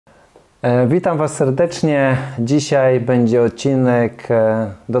Witam Was serdecznie. Dzisiaj będzie odcinek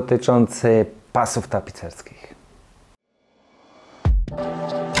dotyczący pasów tapicerskich.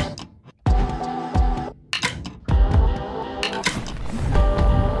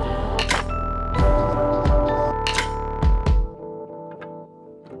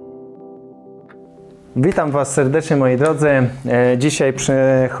 Witam Was serdecznie, moi drodzy. Dzisiaj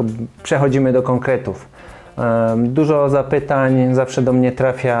przechodzimy do konkretów. Dużo zapytań zawsze do mnie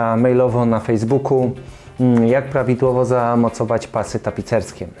trafia mailowo na Facebooku, jak prawidłowo zamocować pasy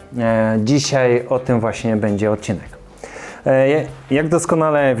tapicerskie. Dzisiaj o tym właśnie będzie odcinek. Jak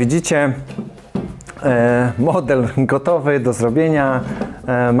doskonale widzicie, model gotowy do zrobienia,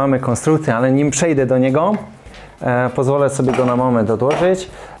 mamy konstrukcję, ale nim przejdę do niego, pozwolę sobie go na moment odłożyć,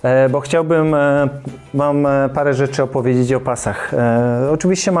 bo chciałbym Wam parę rzeczy opowiedzieć o pasach.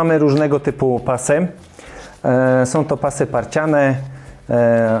 Oczywiście mamy różnego typu pasy. Są to pasy parciane,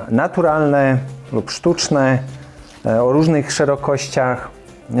 naturalne lub sztuczne, o różnych szerokościach.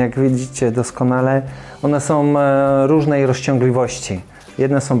 Jak widzicie doskonale, one są różnej rozciągliwości.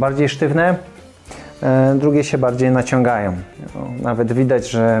 Jedne są bardziej sztywne, drugie się bardziej naciągają. Nawet widać,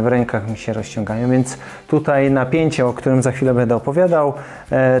 że w rękach mi się rozciągają, więc tutaj napięcie, o którym za chwilę będę opowiadał,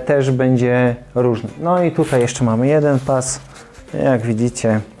 też będzie różne. No i tutaj jeszcze mamy jeden pas, jak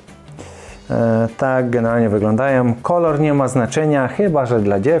widzicie. Tak generalnie wyglądają. Kolor nie ma znaczenia, chyba że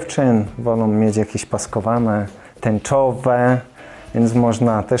dla dziewczyn wolą mieć jakieś paskowane, tęczowe, więc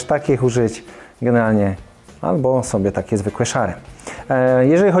można też takich użyć generalnie, albo sobie takie zwykłe szare.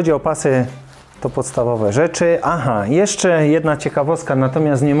 Jeżeli chodzi o pasy, to podstawowe rzeczy. Aha, jeszcze jedna ciekawostka,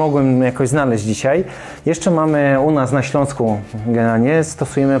 natomiast nie mogłem jakoś znaleźć dzisiaj. Jeszcze mamy u nas na Śląsku, generalnie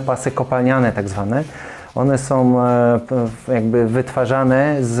stosujemy pasy kopalniane tak zwane. One są jakby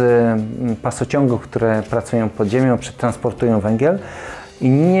wytwarzane z pasociągów, które pracują pod ziemią, transportują węgiel. I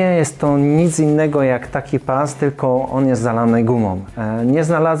nie jest to nic innego jak taki pas, tylko on jest zalany gumą. Nie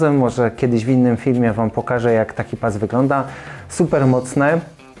znalazłem, może kiedyś w innym filmie Wam pokażę, jak taki pas wygląda. Super mocne,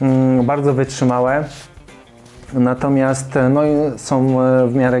 bardzo wytrzymałe, natomiast no, są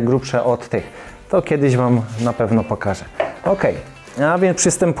w miarę grubsze od tych. To kiedyś Wam na pewno pokażę. Ok. A więc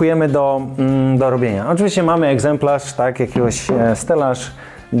przystępujemy do robienia. Oczywiście mamy egzemplarz, tak, jakiegoś stelaż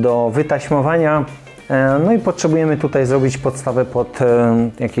do wytaśmowania. No i potrzebujemy tutaj zrobić podstawę pod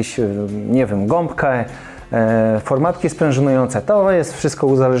jakieś, nie wiem, gąbkę, formatki sprężynujące. To jest wszystko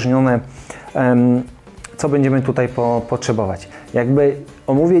uzależnione, co będziemy tutaj potrzebować. Jakby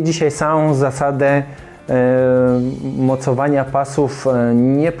omówię dzisiaj całą zasadę mocowania pasów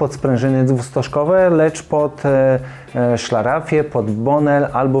nie pod sprężyny dwustożkowe, lecz pod szlarafię, pod bonel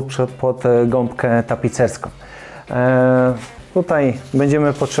albo pod gąbkę tapicerską. Tutaj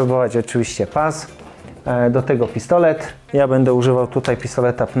będziemy potrzebować oczywiście pas, do tego pistolet. Ja będę używał tutaj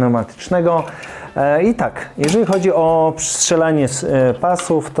pistoleta pneumatycznego. I tak, jeżeli chodzi o strzelanie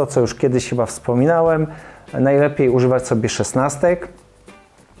pasów, to co już kiedyś chyba wspominałem, najlepiej używać sobie szesnastek.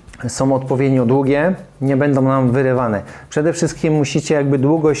 Są odpowiednio długie, nie będą nam wyrywane. Przede wszystkim musicie jakby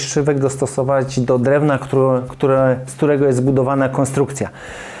długość szywek dostosować do drewna, z którego jest zbudowana konstrukcja.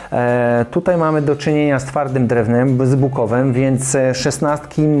 Tutaj mamy do czynienia z twardym drewnem, z bukowym, więc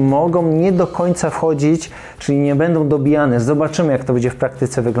szesnastki mogą nie do końca wchodzić, czyli nie będą dobijane. Zobaczymy, jak to będzie w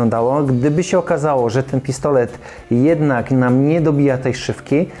praktyce wyglądało. Gdyby się okazało, że ten pistolet jednak nam nie dobija tej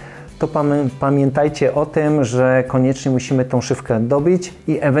szywki, to pamiętajcie o tym, że koniecznie musimy tą szywkę dobić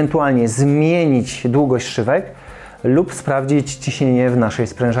i ewentualnie zmienić długość szywek lub sprawdzić ciśnienie w naszej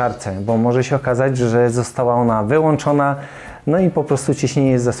sprężarce, bo może się okazać, że została ona wyłączona, no i po prostu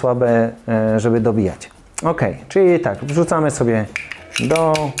ciśnienie jest za słabe, żeby dobijać. Ok, czyli tak, wrzucamy sobie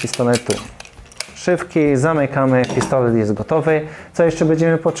do pistoletu szywki, zamykamy, pistolet jest gotowy. Co jeszcze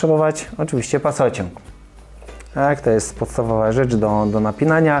będziemy potrzebować? Oczywiście pasociąg. Tak, to jest podstawowa rzecz do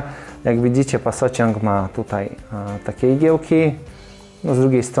napinania. Jak widzicie, pasociąg ma tutaj takie igiełki, no z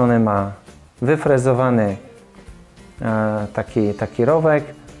drugiej strony ma wyfrezowany taki rowek,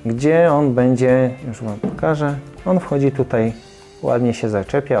 gdzie on będzie, już Wam pokażę, on wchodzi tutaj, ładnie się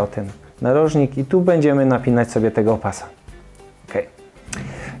zaczepia o ten narożnik i tu będziemy napinać sobie tego pasa. Ok.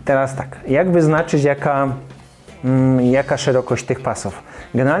 Teraz tak, jak wyznaczyć jaka szerokość tych pasów?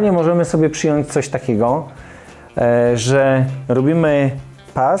 Generalnie możemy sobie przyjąć coś takiego, że robimy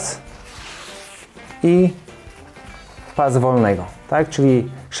pas i pas wolnego, tak?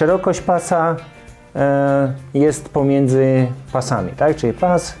 Czyli szerokość pasa jest pomiędzy pasami, tak? Czyli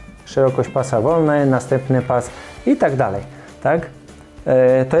pas, szerokość pasa wolny, następny pas i tak dalej, tak?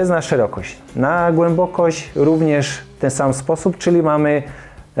 To jest na szerokość. Na głębokość również w ten sam sposób, czyli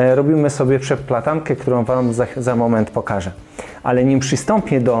robimy sobie przeplatankę, którą Wam za moment pokażę. Ale nim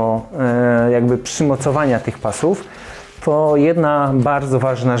przystąpię do jakby przymocowania tych pasów, to jedna bardzo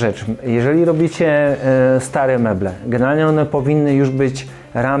ważna rzecz. Jeżeli robicie stare meble, generalnie one powinny już być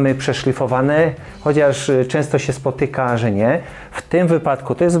ramy przeszlifowane, chociaż często się spotyka, że nie. W tym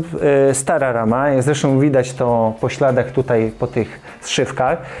wypadku to jest stara rama, jak zresztą widać to po śladach tutaj, po tych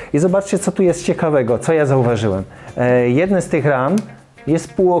zszywkach. I zobaczcie, co tu jest ciekawego, co ja zauważyłem. Jedna z tych ram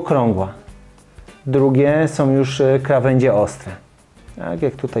jest półokrągła, drugie są już krawędzie ostre. Tak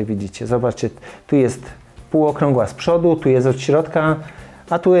jak tutaj widzicie, zobaczcie, tu jest półokrągła z przodu, tu jest od środka,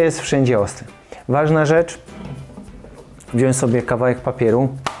 a tu jest wszędzie ostry. Ważna rzecz, wziąłem sobie kawałek papieru,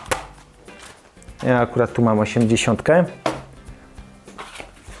 ja akurat tu mam 80,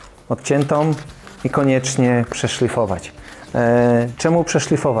 odciętą i koniecznie przeszlifować. Czemu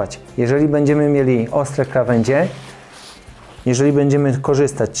przeszlifować? Jeżeli będziemy mieli ostre krawędzie, jeżeli będziemy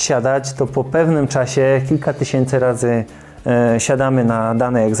korzystać, siadać, to po pewnym czasie, kilka tysięcy razy siadamy na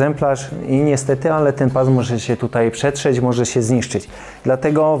dany egzemplarz i niestety, ale ten pas może się tutaj przetrzeć, może się zniszczyć.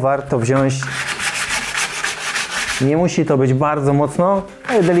 Dlatego warto wziąć, nie musi to być bardzo mocno,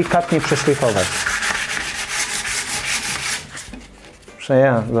 ale delikatnie przeszlifować.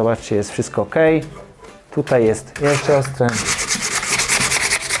 Zobaczcie, jest wszystko ok. Tutaj jest jeszcze ostre.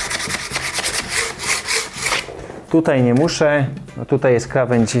 Tutaj nie muszę, no tutaj jest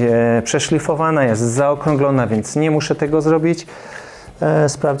krawędź przeszlifowana, jest zaokrąglona, więc nie muszę tego zrobić.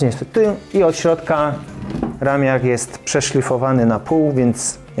 Sprawnie jest tu i od środka ramiak jest przeszlifowany na pół,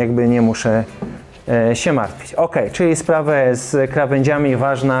 więc jakby nie muszę się martwić. Ok, czyli sprawę z krawędziami,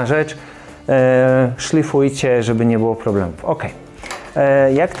 ważna rzecz, szlifujcie, żeby nie było problemów. Ok,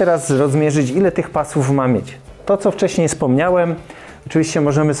 jak teraz rozmierzyć, ile tych pasów ma mieć? To, co wcześniej wspomniałem, oczywiście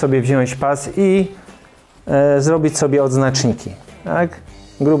możemy sobie wziąć pas i zrobić sobie odznaczniki, tak?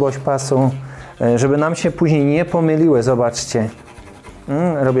 Grubość pasu, żeby nam się później nie pomyliły, zobaczcie,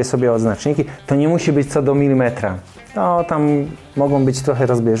 robię sobie odznaczniki, to nie musi być co do milimetra, no tam mogą być trochę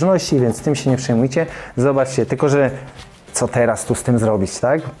rozbieżności, więc tym się nie przejmujcie, zobaczcie, tylko że co teraz tu z tym zrobić,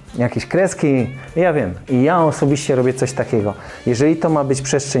 tak? Jakieś kreski, ja wiem, i ja osobiście robię coś takiego, jeżeli to ma być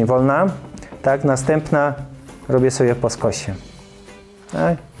przestrzeń wolna, tak, następna robię sobie po skosie,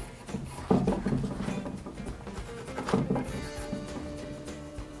 tak?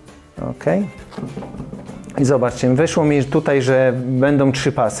 Ok. I zobaczcie, wyszło mi tutaj, że będą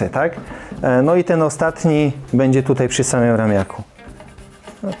 3 pasy, tak? No i ten ostatni będzie tutaj przy samym ramiaku.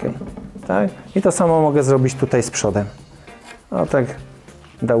 Ok. Tak? I to samo mogę zrobić tutaj z przodem. No tak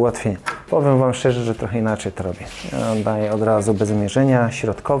da ułatwienie. Powiem Wam szczerze, że trochę inaczej to robię. Ja daję od razu bez mierzenia,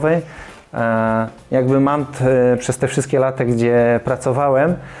 środkowy. Jakby mam przez te wszystkie lata, gdzie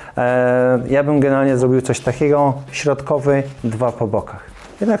pracowałem, ja bym generalnie zrobił coś takiego, środkowy, 2 po bokach.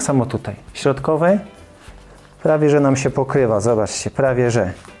 I tak samo tutaj. Środkowy prawie, że nam się pokrywa. Zobaczcie, prawie,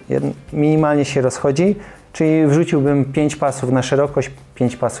 że. Minimalnie się rozchodzi, czyli wrzuciłbym 5 pasów na szerokość,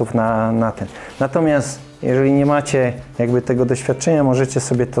 5 pasów na ten. Natomiast jeżeli nie macie jakby tego doświadczenia, możecie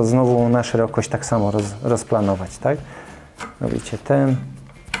sobie to znowu na szerokość tak samo rozplanować, tak? Robicie ten.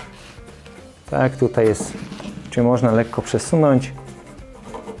 Tak, tutaj jest, czyli można lekko przesunąć.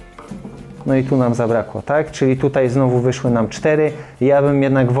 No i tu nam zabrakło, tak? Czyli tutaj znowu wyszły nam 4. Ja bym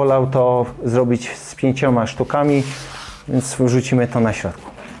jednak wolał to zrobić z 5 sztukami, więc wrzucimy to na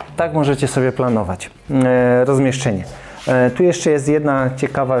środku. Tak możecie sobie planować rozmieszczenie. Tu jeszcze jest jedna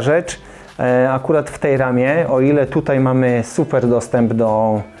ciekawa rzecz. Akurat w tej ramie, o ile tutaj mamy super dostęp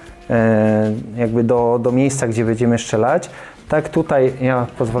do miejsca, gdzie będziemy strzelać, tak tutaj ja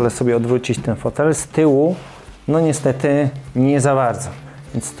pozwolę sobie odwrócić ten fotel. Z tyłu, no niestety nie za bardzo.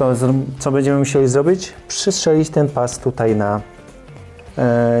 Więc to, co będziemy musieli zrobić? Przystrzelić ten pas tutaj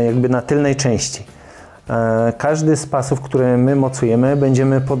jakby na tylnej części. Każdy z pasów, które my mocujemy,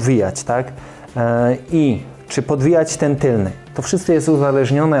 będziemy podwijać, tak? I czy podwijać ten tylny? To wszystko jest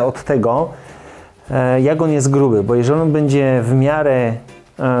uzależnione od tego, jak on jest gruby, bo jeżeli on będzie w miarę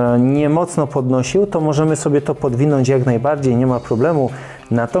nie mocno podnosił, to możemy sobie to podwinąć jak najbardziej, nie ma problemu.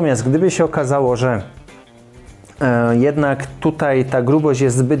 Natomiast gdyby się okazało, że jednak tutaj ta grubość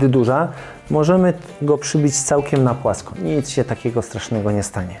jest zbyt duża, możemy go przybić całkiem na płasko. Nic się takiego strasznego nie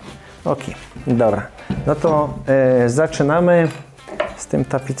stanie. Ok, dobra. No to zaczynamy z tym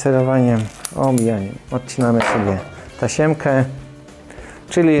tapicerowaniem, omijaniem. Odcinamy sobie tasiemkę,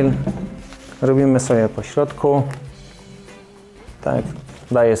 czyli robimy sobie po środku. Tak,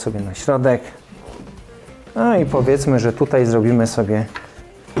 daję sobie na środek. A i powiedzmy, że tutaj zrobimy sobie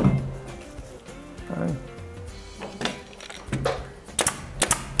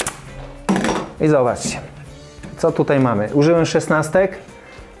i zobaczcie, co tutaj mamy. Użyłem 16.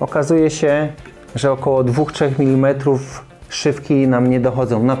 Okazuje się, że około 2-3 mm szywki nam nie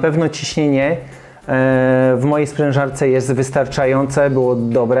dochodzą. Na pewno ciśnienie w mojej sprężarce jest wystarczające, było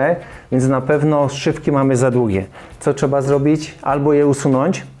dobre, więc na pewno szywki mamy za długie. Co trzeba zrobić? Albo je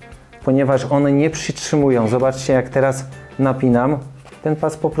usunąć, ponieważ one nie przytrzymują. Zobaczcie, jak teraz napinam. Ten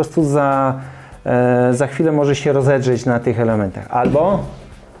pas po prostu za chwilę może się rozedrzeć na tych elementach. Albo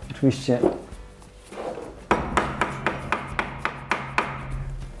oczywiście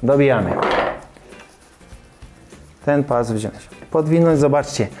dobijamy. Ten pas wziąć. Podwinąć,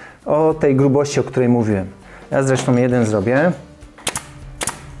 zobaczcie, o tej grubości, o której mówiłem. Ja zresztą jeden zrobię.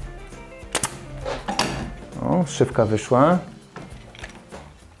 O, szybka wyszła.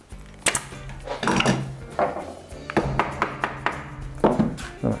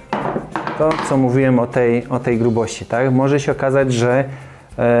 Dobra. To, co mówiłem o tej grubości, tak? Może się okazać, że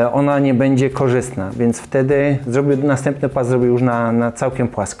ona nie będzie korzystna, więc wtedy następny pas zrobię już na całkiem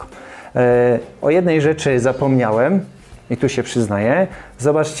płasko. O jednej rzeczy zapomniałem i tu się przyznaję.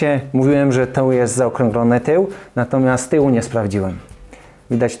 Zobaczcie, mówiłem, że to jest zaokrąglony tył, natomiast tyłu nie sprawdziłem.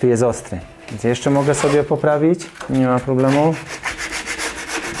 Widać, tu jest ostry. Więc jeszcze mogę sobie poprawić, nie ma problemu.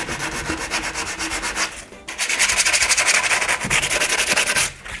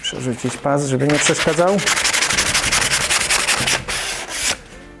 Przerzucić pas, żeby nie przeszkadzał.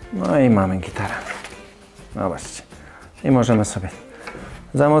 No i mamy gitarę. Zobaczcie. I możemy sobie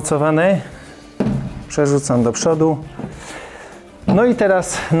zamocowany. Przerzucam do przodu. No i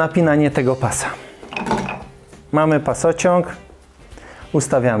teraz napinanie tego pasa. Mamy pasociąg.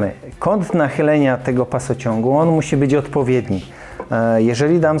 Ustawiamy kąt nachylenia tego pasociągu. On musi być odpowiedni.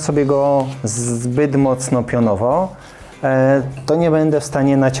 Jeżeli dam sobie go zbyt mocno pionowo, to nie będę w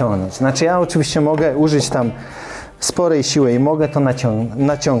stanie naciągnąć. Znaczy ja oczywiście mogę użyć tam sporej siły i mogę to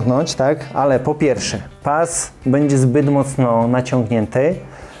naciągnąć, tak? Ale po pierwsze, pas będzie zbyt mocno naciągnięty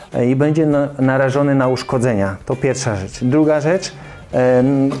i będzie narażony na uszkodzenia. To pierwsza rzecz. Druga rzecz,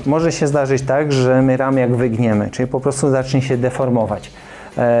 może się zdarzyć tak, że my ramię wygniemy, czyli po prostu zacznie się deformować.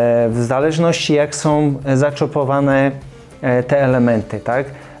 W zależności jak są zaczopowane te elementy, tak?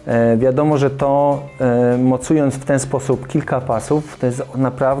 Wiadomo, że to mocując w ten sposób kilka pasów, to jest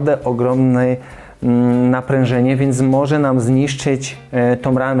naprawdę ogromne naprężenie, więc może nam zniszczyć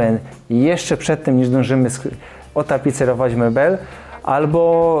tą ramę jeszcze przed tym, niż zdążymy otapicerować mebel,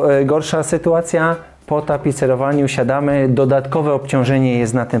 albo gorsza sytuacja, po tapicerowaniu siadamy, dodatkowe obciążenie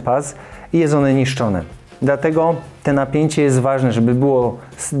jest na ten pas i jest one niszczone. Dlatego to napięcie jest ważne, żeby było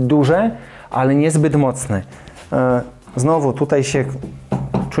duże, ale nie zbyt mocne. Znowu tutaj się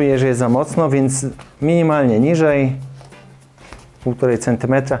czuję, że jest za mocno, więc minimalnie niżej, 1,5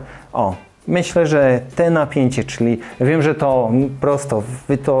 cm. O, myślę, że te napięcie, czyli wiem, że to prosto,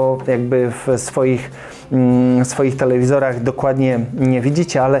 wy to jakby w swoich telewizorach dokładnie nie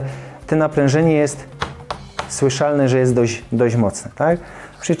widzicie, ale to naprężenie jest słyszalne, że jest dość mocne, tak?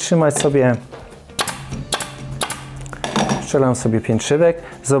 Przytrzymać sobie, strzelam sobie piętrzywek,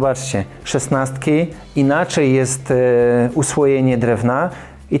 zobaczcie, 16, inaczej jest usłojenie drewna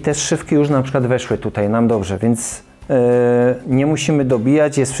i te szywki już na przykład weszły tutaj nam dobrze, więc nie musimy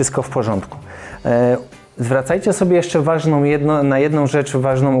dobijać, jest wszystko w porządku. Zwracajcie sobie jeszcze na jedną rzecz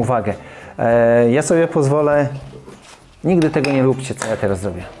ważną uwagę. Ja sobie pozwolę, nigdy tego nie róbcie, co ja teraz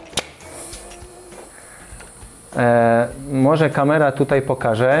zrobię. Może kamera tutaj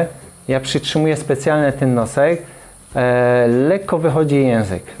pokaże, ja przytrzymuję specjalnie ten nosek, lekko wychodzi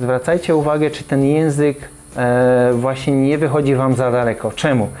język. Zwracajcie uwagę, czy ten język właśnie nie wychodzi Wam za daleko.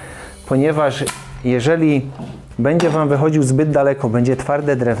 Czemu? Ponieważ jeżeli będzie Wam wychodził zbyt daleko, będzie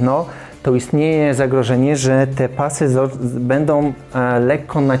twarde drewno, to istnieje zagrożenie, że te pasy będą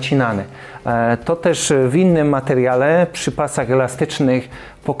lekko nacinane. To też w innym materiale, przy pasach elastycznych,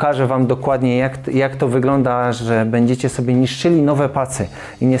 pokażę Wam dokładnie, jak to wygląda, że będziecie sobie niszczyli nowe pasy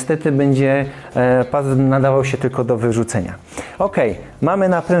i niestety będzie pas nadawał się tylko do wyrzucenia. Ok, mamy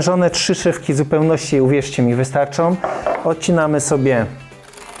naprężone 3 szywki, w zupełności, uwierzcie mi, wystarczą. Odcinamy sobie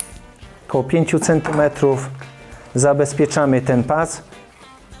około 5 cm, zabezpieczamy ten pas,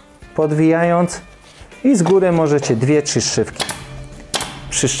 podwijając i z góry możecie 2-3 szywki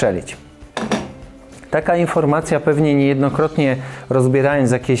przyszczelić. Taka informacja pewnie niejednokrotnie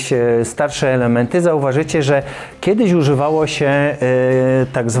rozbierając jakieś starsze elementy zauważycie, że kiedyś używało się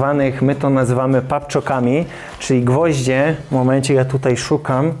tak zwanych, my to nazywamy papczokami, czyli gwoździe. W momencie ja tutaj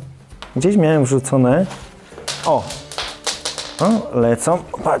szukam, gdzieś miałem wrzucone. O, lecą,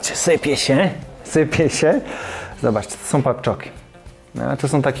 patrzcie, sypie się. Zobaczcie, to są papczoki. To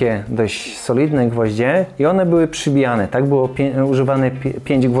są takie dość solidne gwoździe i one były przybijane, tak było używane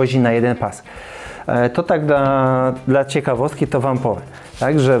 5 gwoździ na jeden pas. To tak dla ciekawostki to Wam powiem.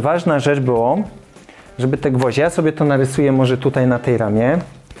 Także ważna rzecz było, żeby te gwoździe, ja sobie to narysuję może tutaj na tej ramie.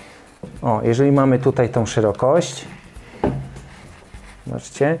 O, jeżeli mamy tutaj tą szerokość,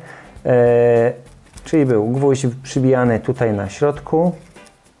 zobaczcie, czyli był gwóźdź przybijany tutaj na środku.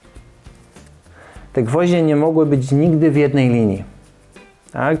 Te gwoździe nie mogły być nigdy w jednej linii.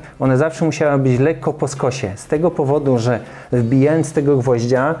 Tak? One zawsze musiały być lekko po skosie. Z tego powodu, że wbijając tego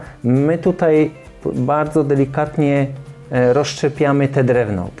gwoździa, my tutaj bardzo delikatnie rozszczepiamy te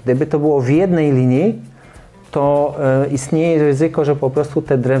drewno. Gdyby to było w jednej linii, to istnieje ryzyko, że po prostu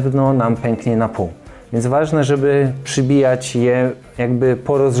te drewno nam pęknie na pół. Więc ważne, żeby przybijać je jakby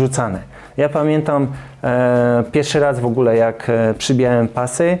porozrzucane. Ja pamiętam pierwszy raz w ogóle, jak przybijałem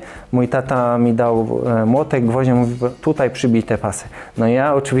pasy, mój tata mi dał młotek, gwoździe, mówi, tutaj przybij te pasy. No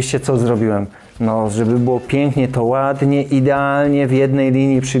ja oczywiście co zrobiłem? No, żeby było pięknie, to ładnie, idealnie w jednej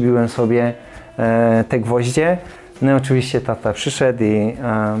linii przybiłem sobie te gwoździe. No i oczywiście tata przyszedł i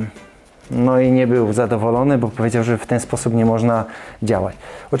no i nie był zadowolony, bo powiedział, że w ten sposób nie można działać.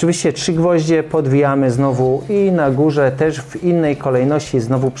 Oczywiście 3 gwoździe podwijamy znowu i na górze też w innej kolejności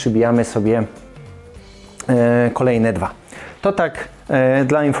znowu przybijamy sobie kolejne 2. To tak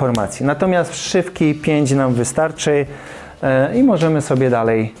dla informacji. Natomiast wszywki 5 nam wystarczy i możemy sobie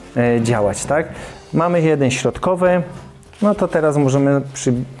dalej działać, tak? Mamy jeden środkowy, no to teraz możemy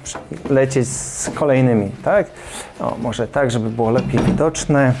lecieć z kolejnymi, tak? O, może tak, żeby było lepiej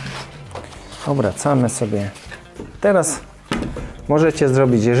widoczne. Obracamy sobie. Teraz możecie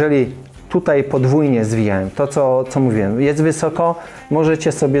zrobić, jeżeli tutaj podwójnie zwijałem, to co mówiłem, jest wysoko,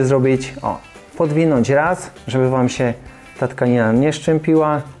 możecie sobie zrobić, o, podwinąć raz, żeby Wam się ta tkanina nie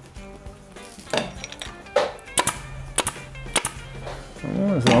szczępiła.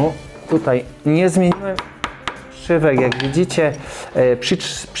 Znowu tutaj nie zmieniłem szywek, jak widzicie,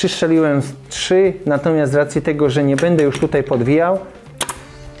 przystrzeliłem 3, natomiast z racji tego, że nie będę już tutaj podwijał,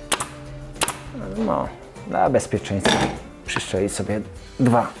 no, dla bezpieczeństwa przystrzelić sobie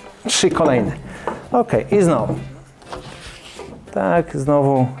 2, 3 kolejne. Ok, i znowu. Tak,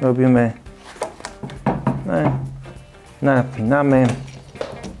 znowu robimy, napinamy.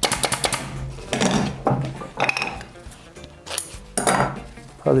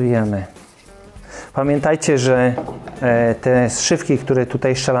 Podwijamy. Pamiętajcie, że te zszywki, które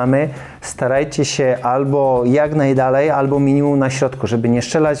tutaj strzelamy, starajcie się albo jak najdalej, albo minimum na środku, żeby nie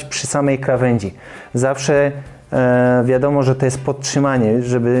strzelać przy samej krawędzi. Zawsze wiadomo, że to jest podtrzymanie,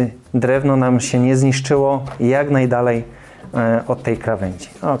 żeby drewno nam się nie zniszczyło, jak najdalej od tej krawędzi.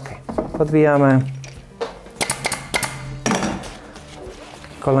 Ok, podwijamy.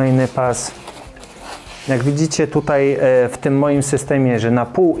 Kolejny pas. Jak widzicie tutaj w tym moim systemie, że na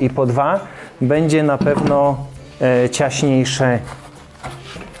pół i po 2 będzie na pewno ciaśniejsze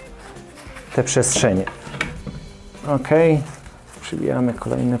te przestrzenie. Ok, przybijamy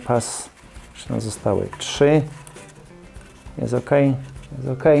kolejny pas. Już nam zostały 3. Jest ok, jest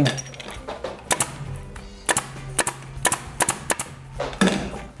ok.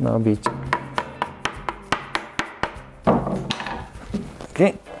 Dobić. Ok.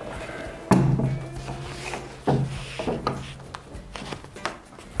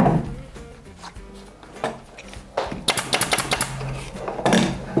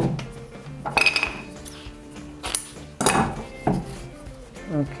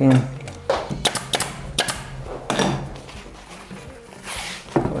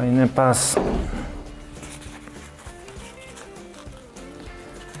 Kolejny pas.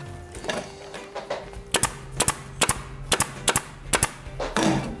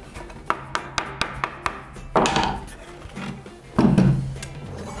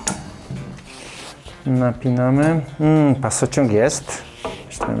 Napinamy. Pasociąg jest.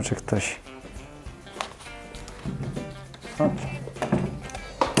 Myślałem, że ktoś...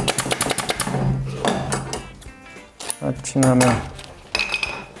 Odcinamy.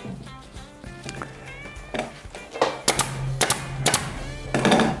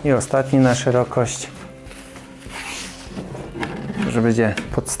 I ostatni na szerokość. Że będzie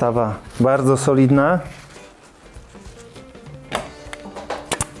podstawa bardzo solidna.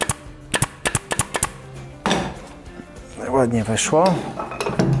 Ładnie wyszło.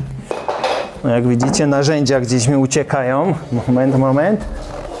 No jak widzicie, narzędzia gdzieś mi uciekają. Moment.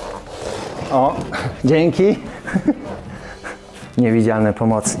 O, dzięki. Niewidzialny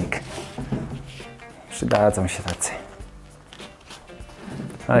pomocnik. Przydadzą się tacy.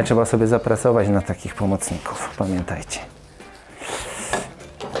 Ale trzeba sobie zapracować na takich pomocników, pamiętajcie.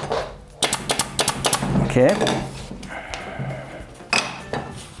 Ok.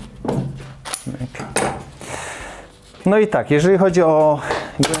 No i tak, jeżeli chodzi o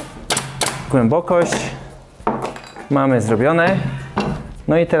głębokość, mamy zrobione.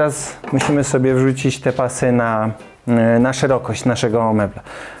 No i teraz musimy sobie wrzucić te pasy na szerokość naszego mebla.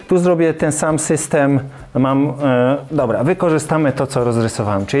 Tu zrobię ten sam system, dobra, wykorzystamy to, co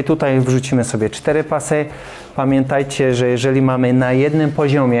rozrysowałem, czyli tutaj wrzucimy sobie 4 pasy. Pamiętajcie, że jeżeli mamy na jednym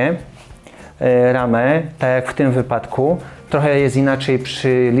poziomie ramę, tak jak w tym wypadku, trochę jest inaczej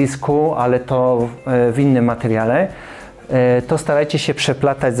przy lisku, ale to w innym materiale, to starajcie się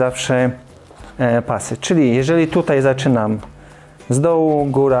przeplatać zawsze pasy. Czyli jeżeli tutaj zaczynam z dołu,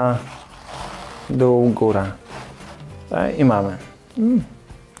 góra, dół, góra. Tak, i mamy.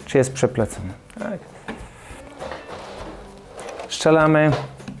 Czy jest przeplecony? Tak. Strzelamy.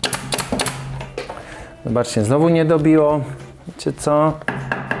 Zobaczcie, znowu nie dobiło. Wiecie co?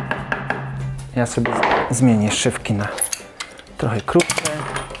 Ja sobie zmienię szywki na trochę krótsze.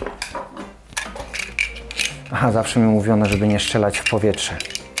 Aha, zawsze mi mówiono, żeby nie strzelać w powietrze.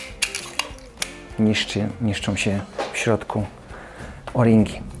 Niszczą się w środku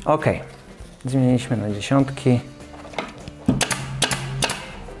o-ringi. Ok. Zmieniliśmy na dziesiątki.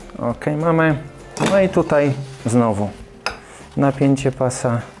 Ok, mamy. No i tutaj znowu napięcie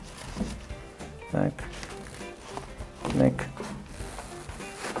pasa. Tak. Myk.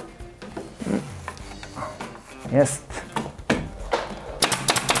 Jest.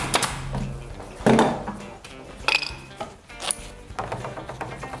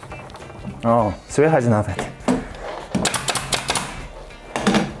 O, słychać nawet.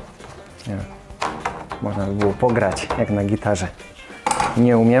 Nie. Można by było pograć jak na gitarze.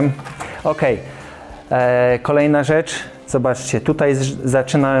 Nie umiem. Ok. Kolejna rzecz. Zobaczcie, tutaj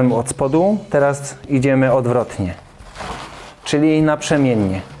zaczynałem od spodu, teraz idziemy odwrotnie. Czyli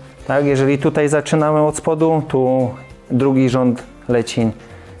naprzemiennie. Tak? Jeżeli tutaj zaczynamy od spodu, tu drugi rząd leci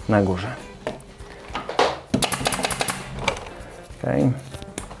na górze. Okay.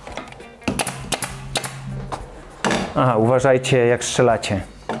 Aha, uważajcie jak strzelacie.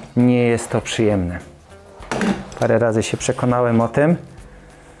 Nie jest to przyjemne. Parę razy się przekonałem o tym.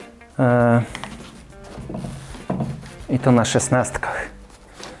 I to na 16.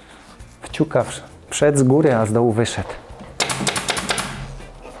 Wciuka wszedł z góry, a z dołu wyszedł.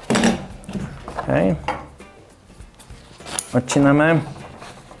 Okay. Odcinamy.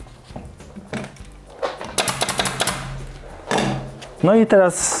 No i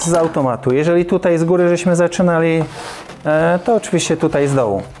teraz z automatu. Jeżeli tutaj z góry żeśmy zaczynali, to oczywiście tutaj z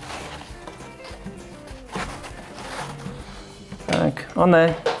dołu. Tak,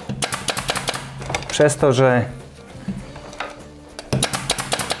 one przez to,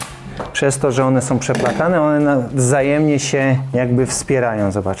 że one są przeplatane, one wzajemnie się jakby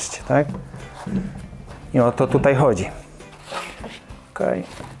wspierają, zobaczcie, tak? I o to tutaj chodzi. Okay.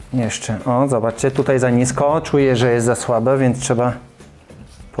 Jeszcze, o, zobaczcie, tutaj za nisko, czuję, że jest za słabe, więc trzeba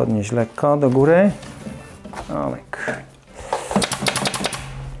podnieść lekko do góry. Olek.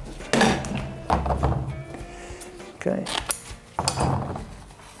 Okay.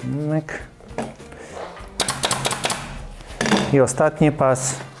 I ostatni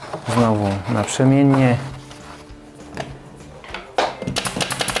pas, znowu naprzemiennie.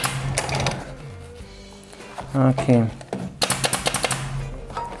 Ok.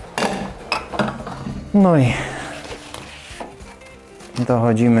 No i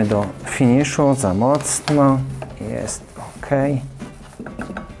dochodzimy do finiszu za mocno. Jest ok.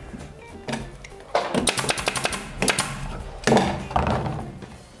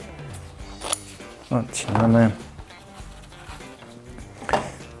 Odcinamy.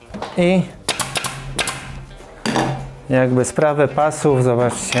 I jakby sprawę pasów,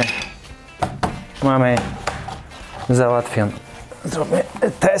 zobaczcie, mamy załatwiony. Zrobimy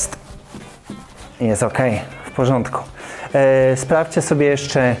test. Jest ok, w porządku. Sprawdźcie sobie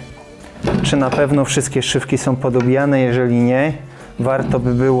jeszcze, czy na pewno wszystkie szywki są podobiane. Jeżeli nie, warto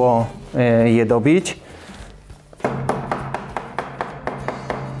by było je dobić.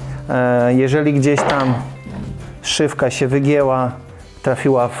 Jeżeli gdzieś tam szywka się wygięła,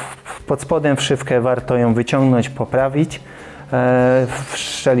 trafiła pod spodem w szywkę, warto ją wyciągnąć, poprawić,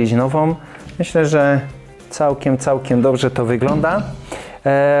 wszczelić nową. Myślę, że całkiem dobrze to wygląda.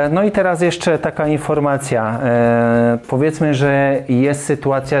 No i teraz jeszcze taka informacja. Powiedzmy, że jest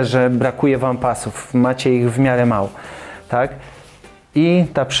sytuacja, że brakuje Wam pasów, macie ich w miarę mało, tak? I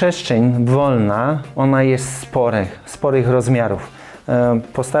ta przestrzeń wolna, ona jest sporych rozmiarów.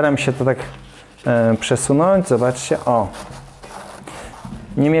 Postaram się to tak przesunąć, zobaczcie, o.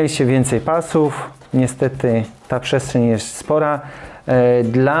 Nie mieliście więcej pasów, niestety ta przestrzeń jest spora.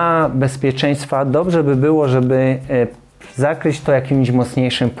 Dla bezpieczeństwa dobrze by było, żeby zakryć to jakimś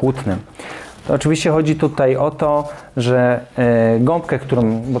mocniejszym płótnem. To oczywiście chodzi tutaj o to, że gąbkę,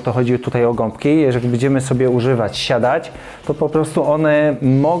 bo to chodzi tutaj o gąbki, jeżeli będziemy sobie używać, siadać, to po prostu one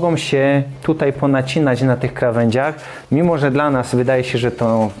mogą się tutaj ponacinać na tych krawędziach, mimo że dla nas wydaje się,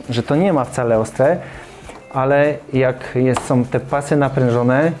 że to nie ma wcale ostre, ale jak są te pasy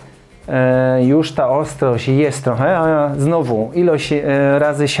naprężone, już ta ostrość jest trochę, a znowu ilość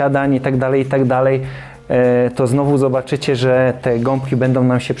razy siadań i tak dalej, to znowu zobaczycie, że te gąbki będą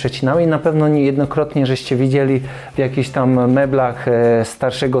nam się przecinały i na pewno niejednokrotnie żeście widzieli w jakichś tam meblach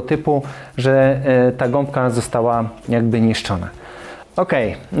starszego typu, że ta gąbka została jakby niszczona. Ok,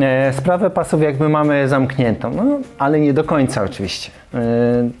 sprawę pasów jakby mamy zamkniętą, no, ale nie do końca oczywiście.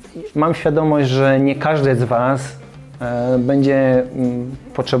 Mam świadomość, że nie każdy z Was będzie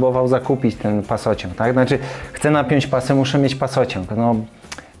potrzebował zakupić ten pasociąg, tak? Znaczy, chcę napiąć pasy, muszę mieć pasociąg. No,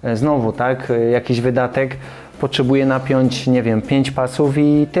 znowu, tak, jakiś wydatek, potrzebuję napiąć, nie wiem, 5 pasów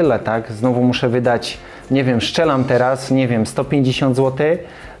i tyle, tak? Znowu muszę wydać, nie wiem, strzelam teraz, nie wiem, 150 zł.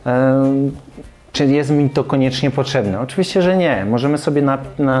 Czy jest mi to koniecznie potrzebne? Oczywiście, że nie. Możemy sobie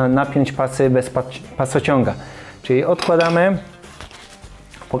napiąć pasy bez pasociąga. Czyli odkładamy.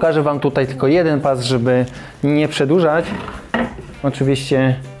 Pokażę Wam tutaj tylko jeden pas, żeby nie przedłużać.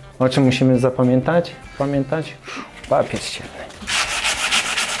 Oczywiście, o czym musimy zapamiętać? Papier ścierny.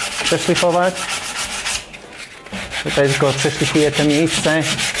 Przeszlifować. Tutaj tylko przeszlifuję te miejsce,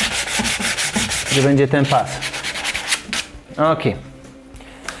 gdzie będzie ten pas. Ok.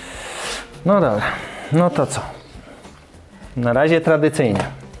 No dobra, no to co? Na razie tradycyjnie.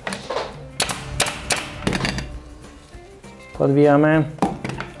 Podwijamy.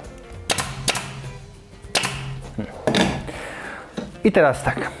 I teraz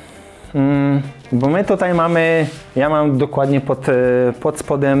tak. Bo my tutaj mamy, ja mam dokładnie pod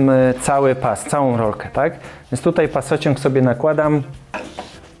spodem cały pas, całą rolkę, tak? Więc tutaj pasociąg sobie nakładam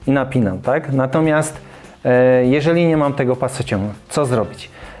i napinam, tak? Natomiast jeżeli nie mam tego pasociągu, co zrobić?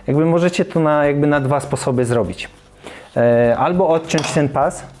 Jakby możecie to na dwa sposoby zrobić. Albo odciąć ten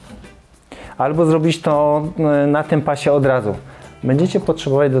pas, albo zrobić to na tym pasie od razu. Będziecie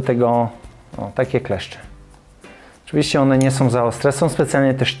potrzebować do tego takie kleszcze. Oczywiście one nie są za ostre, są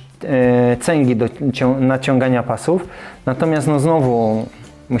specjalnie też cęgi do naciągania pasów, natomiast no znowu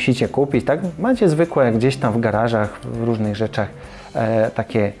musicie kupić, tak? Macie zwykłe gdzieś tam w garażach, w różnych rzeczach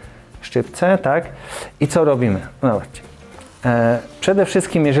takie szczypce, tak? I co robimy? No zobaczcie. Przede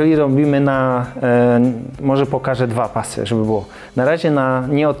wszystkim, jeżeli robimy może pokażę dwa pasy, żeby było. Na razie na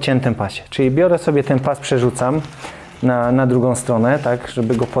nieodciętym pasie, czyli biorę sobie ten pas, przerzucam na drugą stronę, tak,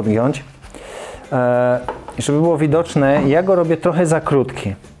 żeby go podgiąć. Żeby było widoczne, ja go robię trochę za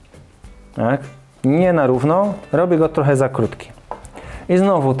krótki. Tak? Nie na równo, robię go trochę za krótki. I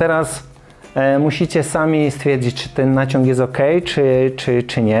znowu, teraz musicie sami stwierdzić, czy ten naciąg jest ok,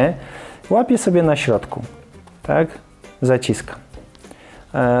 czy nie. Łapię sobie na środku. Tak? Zaciskam.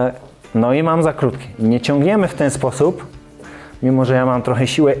 No i mam za krótkie. Nie ciągniemy w ten sposób, mimo że ja mam trochę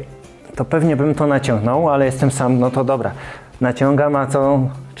siły, to pewnie bym to naciągnął, ale jestem sam, no to dobra. Naciągam, a co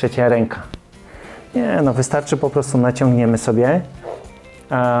trzecia ręka. Nie, no wystarczy po prostu naciągniemy sobie.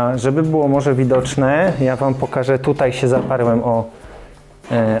 A żeby było może widoczne, ja Wam pokażę, tutaj się zaparłem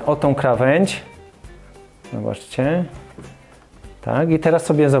o tą krawędź. Zobaczcie. Tak, i teraz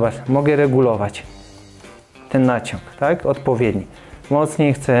sobie zobacz, mogę regulować ten naciąg, tak? Odpowiedni.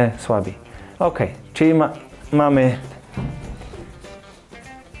 Mocniej, chcę słabiej. Ok, czyli mamy.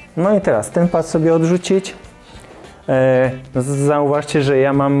 No i teraz ten pas sobie odrzucić. Zauważcie, że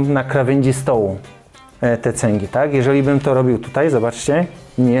ja mam na krawędzi stołu te cęgi, tak? Jeżeli bym to robił tutaj, zobaczcie,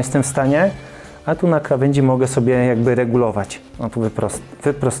 nie jestem w stanie, a tu na krawędzi mogę sobie jakby regulować. No tu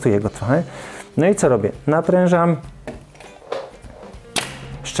wyprostuję go trochę. No i co robię? Naprężam,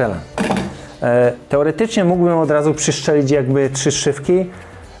 szczelam. Teoretycznie mógłbym od razu przyszczelić jakby 3 szywki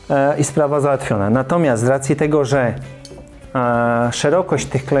i sprawa załatwiona. Natomiast z racji tego, że szerokość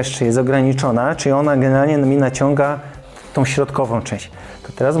tych kleszczy jest ograniczona, czyli ona generalnie mi naciąga tą środkową część,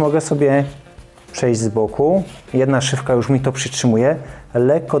 to teraz mogę sobie przejść z boku. Jedna szywka już mi to przytrzymuje.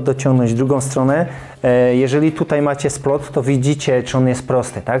 Lekko dociągnąć drugą stronę. Jeżeli tutaj macie splot, to widzicie, czy on jest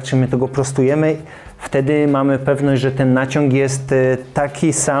prosty, tak? Czy my tego prostujemy, wtedy mamy pewność, że ten naciąg jest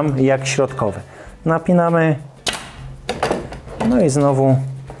taki sam jak środkowy. Napinamy. No i znowu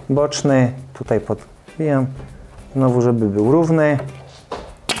boczny. Tutaj podbijam. Znowu, żeby był równy.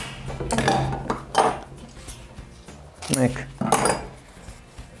 Myk.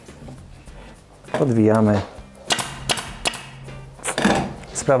 Podwijamy.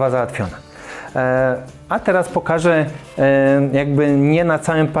 Sprawa załatwiona. A teraz pokażę, jakby nie na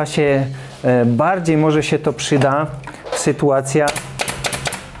całym pasie, bardziej może się to przyda sytuacja.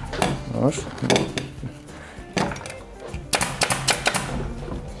 Już.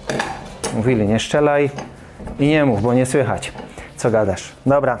 Mówili, nie strzelaj i nie mów, bo nie słychać, co gadasz.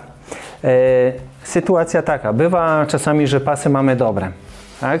 Dobra. Sytuacja taka, bywa czasami, że pasy mamy dobre,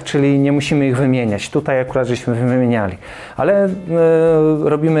 tak? Czyli nie musimy ich wymieniać. Tutaj akurat żeśmy wymieniali, ale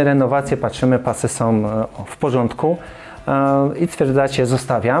robimy renowację, patrzymy, pasy są w porządku i stwierdzacie,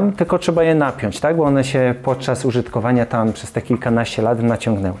 zostawiam, tylko trzeba je napiąć, tak? Bo one się podczas użytkowania tam przez te kilkanaście lat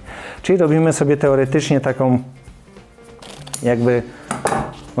naciągnęły. Czyli robimy sobie teoretycznie taką jakby,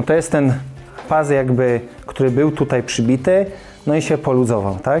 no to jest ten pas jakby, który był tutaj przybity, no i się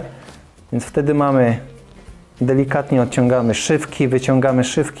poluzował, tak? Więc wtedy mamy, delikatnie odciągamy szywki, wyciągamy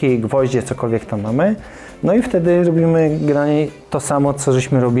szywki, gwoździe, cokolwiek tam mamy. No i wtedy robimy generalnie to samo, co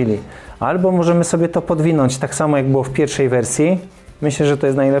żeśmy robili. Albo możemy sobie to podwinąć, tak samo jak było w pierwszej wersji. Myślę, że to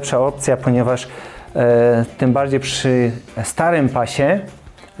jest najlepsza opcja, ponieważ tym bardziej przy starym pasie,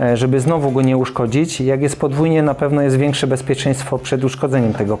 żeby znowu go nie uszkodzić, jak jest podwójnie, na pewno jest większe bezpieczeństwo przed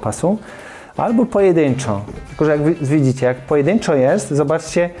uszkodzeniem tego pasu. Albo pojedynczo. Tylko że jak widzicie, jak pojedynczo jest,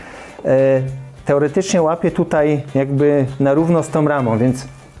 zobaczcie, teoretycznie łapie tutaj jakby na równo z tą ramą, więc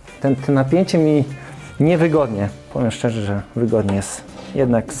to napięcie mi niewygodnie. Powiem szczerze, że wygodnie jest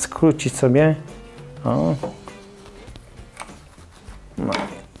jednak skrócić sobie. O.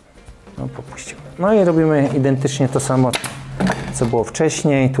 No, popuściłem. No i robimy identycznie to samo, co było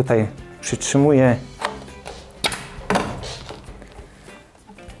wcześniej. Tutaj przytrzymuję.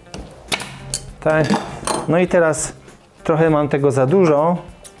 Tak. No i teraz trochę mam tego za dużo.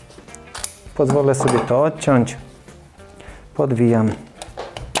 Pozwolę sobie to odciąć. Podwijam.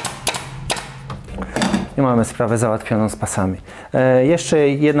 I mamy sprawę załatwioną z pasami. Jeszcze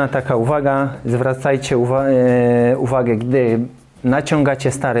jedna taka uwaga. Zwracajcie uwagę, gdy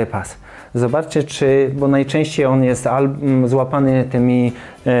naciągacie stary pas. Zobaczcie, bo najczęściej on jest złapany tymi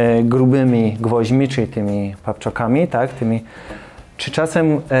grubymi gwoźdźmi, czyli tymi papczokami, tak? Czy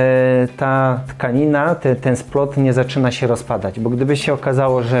czasem ta tkanina, ten splot nie zaczyna się rozpadać? Bo gdyby się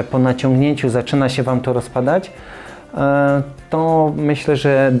okazało, że po naciągnięciu zaczyna się Wam to rozpadać, to myślę,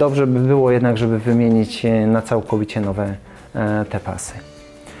 że dobrze by było jednak, żeby wymienić na całkowicie nowe te pasy.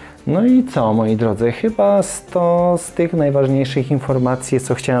 No i co, moi drodzy, chyba to z tych najważniejszych informacji,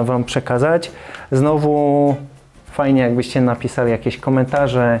 co chciałem Wam przekazać. Znowu fajnie, jakbyście napisali jakieś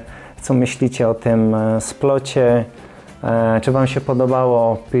komentarze, co myślicie o tym splocie. Czy Wam się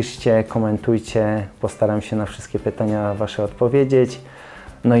podobało? Piszcie, komentujcie. Postaram się na wszystkie pytania Wasze odpowiedzieć.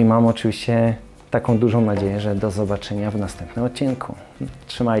 No i mam oczywiście taką dużą nadzieję, że do zobaczenia w następnym odcinku.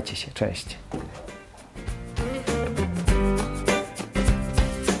 Trzymajcie się, cześć!